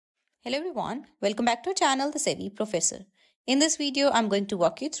Hello everyone, welcome back to our channel The Savvy Professor. In this video, I'm going to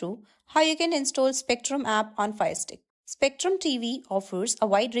walk you through how you can install Spectrum app on Firestick. Spectrum TV offers a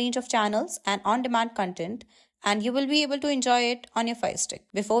wide range of channels and on-demand content, and you will be able to enjoy it on your Firestick.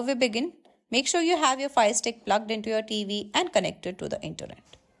 Before we begin, make sure you have your Firestick plugged into your TV and connected to the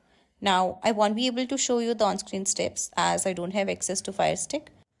internet. Now, I won't be able to show you the on-screen steps as I don't have access to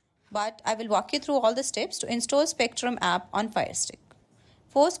Firestick, but I will walk you through all the steps to install Spectrum app on Firestick.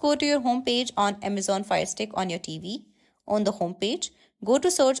 First, go to your home page on Amazon Firestick on your TV. On the home page, go to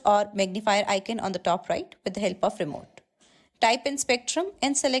search or magnifier icon on the top right with the help of remote. Type in Spectrum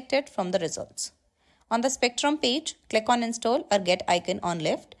and select it from the results. On the Spectrum page, click on install or get icon on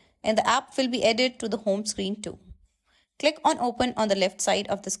left and the app will be added to the home screen too. Click on open on the left side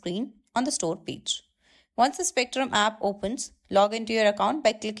of the screen on the store page. Once the Spectrum app opens, log into your account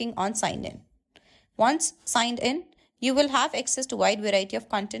by clicking on sign in. Once signed in, you will have access to a wide variety of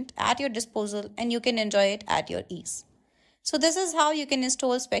content at your disposal and you can enjoy it at your ease. So this is how you can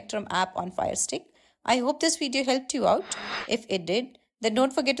install Spectrum app on Firestick. I hope this video helped you out. If it did, then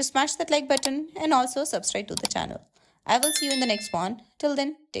don't forget to smash that like button and also subscribe to the channel. I will see you in the next one. Till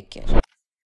then, take care.